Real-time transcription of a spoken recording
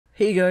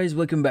Hey guys,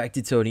 welcome back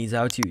to Tony's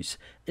How To's.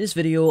 In this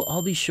video,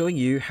 I'll be showing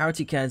you how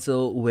to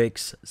cancel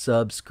Wix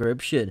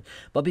subscription.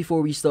 But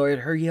before we start,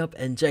 hurry up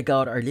and check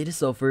out our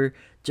latest offer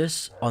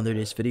just under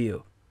this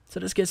video.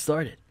 So let's get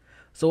started.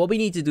 So what we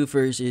need to do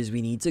first is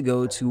we need to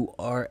go to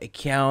our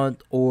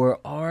account or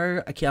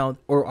our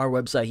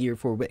website here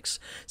for Wix.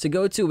 So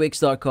go to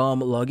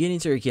wix.com, log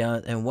into your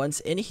account, and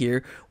once in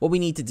here, what we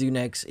need to do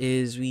next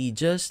is we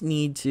just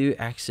need to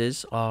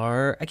access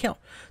our account.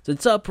 So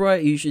the top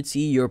right, you should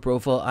see your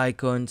profile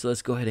icon. So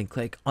let's go ahead and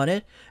click on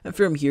it. And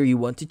from here, you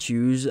want to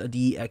choose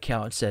the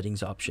account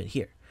settings option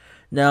here.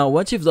 Now,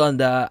 once you've done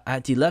that,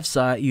 at the left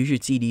side, you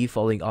should see the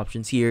following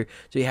options here.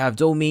 So you have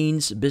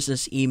domains,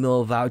 business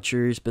email,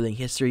 vouchers, billing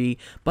history,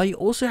 but you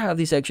also have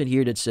the section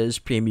here that says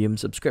premium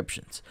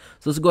subscriptions.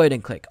 So let's go ahead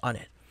and click on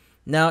it.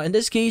 Now, in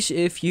this case,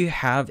 if you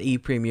have a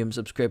premium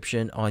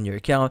subscription on your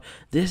account,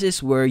 this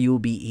is where you'll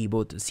be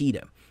able to see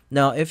them.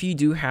 Now, if you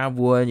do have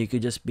one, you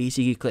could just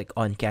basically click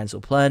on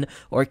cancel plan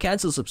or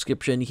cancel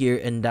subscription here,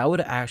 and that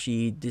would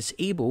actually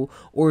disable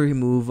or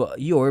remove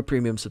your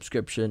premium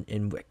subscription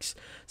in Wix.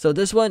 So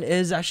this one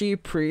is actually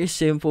pretty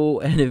simple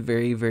and a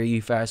very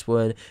fast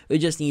one. You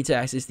just need to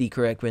access the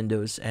correct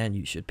windows and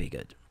you should be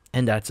good.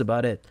 And that's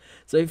about it.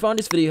 So if you found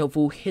this video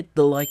helpful, hit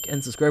the like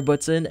and subscribe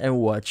button and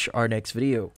watch our next video.